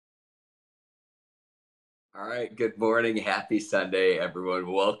All right, good morning. Happy Sunday, everyone.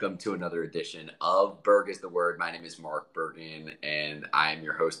 Welcome to another edition of Berg is the Word. My name is Mark Bergin, and I am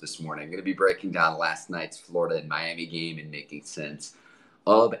your host this morning. I'm going to be breaking down last night's Florida and Miami game and making sense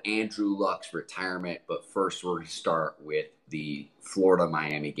of Andrew Luck's retirement. But first, we're going to start with the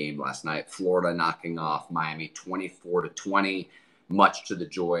Florida-Miami game last night. Florida knocking off Miami 24-20, much to the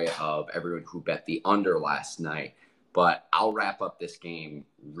joy of everyone who bet the under last night. But I'll wrap up this game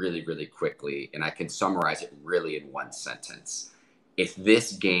really, really quickly, and I can summarize it really in one sentence. If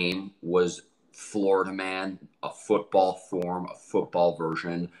this game was Florida Man, a football form, a football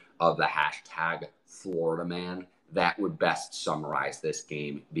version of the hashtag Florida Man, that would best summarize this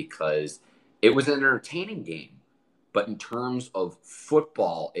game because it was an entertaining game. But in terms of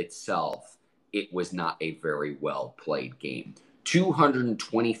football itself, it was not a very well played game.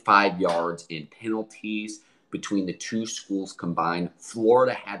 225 yards in penalties between the two schools combined.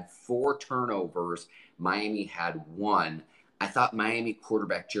 Florida had 4 turnovers. Miami had 1. I thought Miami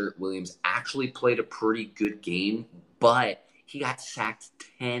quarterback Jarrett Williams actually played a pretty good game, but he got sacked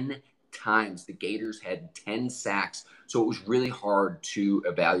 10 times. The Gators had 10 sacks, so it was really hard to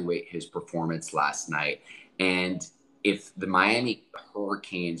evaluate his performance last night. And if the Miami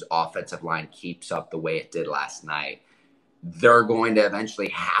Hurricanes offensive line keeps up the way it did last night, they're going to eventually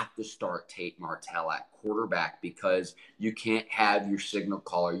have to start Tate Martell at quarterback because you can't have your signal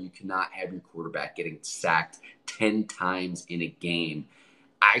caller. You cannot have your quarterback getting sacked 10 times in a game.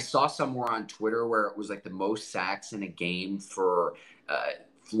 I saw somewhere on Twitter where it was like the most sacks in a game for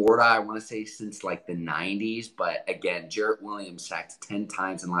Florida, I want to say since like the 90s. But again, Jarrett Williams sacked 10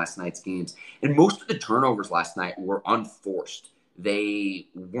 times in last night's games. And most of the turnovers last night were unforced. They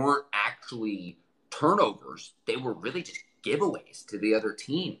weren't actually turnovers. They were really just giveaways to the other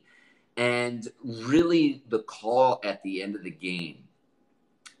team. And really the call at the end of the game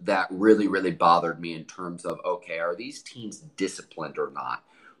that really, really bothered me in terms of, okay, are these teams disciplined or not?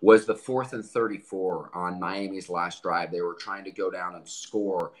 Was the 4th and 34 on Miami's last drive. They were trying to go down and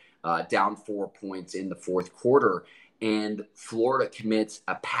score down 4 points in the fourth quarter. And Florida commits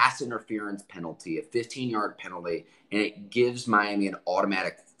a pass interference penalty, a 15-yard penalty, and it gives Miami an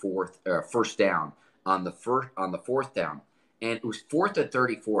automatic first down on the fourth down. And it was 4th and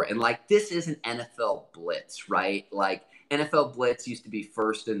 34. And like, this is an NFL blitz, right? Like, NFL blitz used to be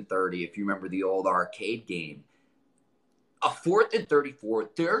 1st and 30, if you remember the old arcade game. A 4th and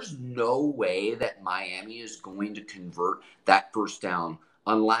 34, there's no way that Miami is going to convert that first down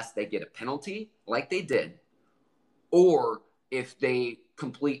unless they get a penalty like they did, or if they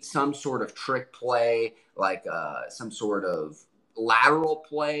complete some sort of trick play, like some sort of lateral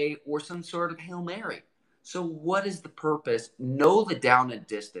play or some sort of Hail Mary. So what is the purpose? Know the down and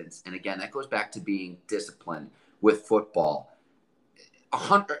distance. And again, that goes back to being disciplined with football.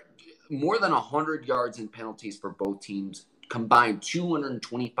 100, more than 100 yards in penalties for both teams, combined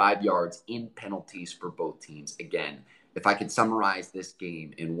 225 yards in penalties for both teams. Again, if I could summarize this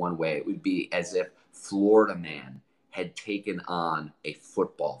game in one way, it would be as if Florida Man had taken on a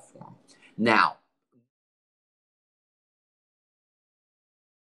football form. Now,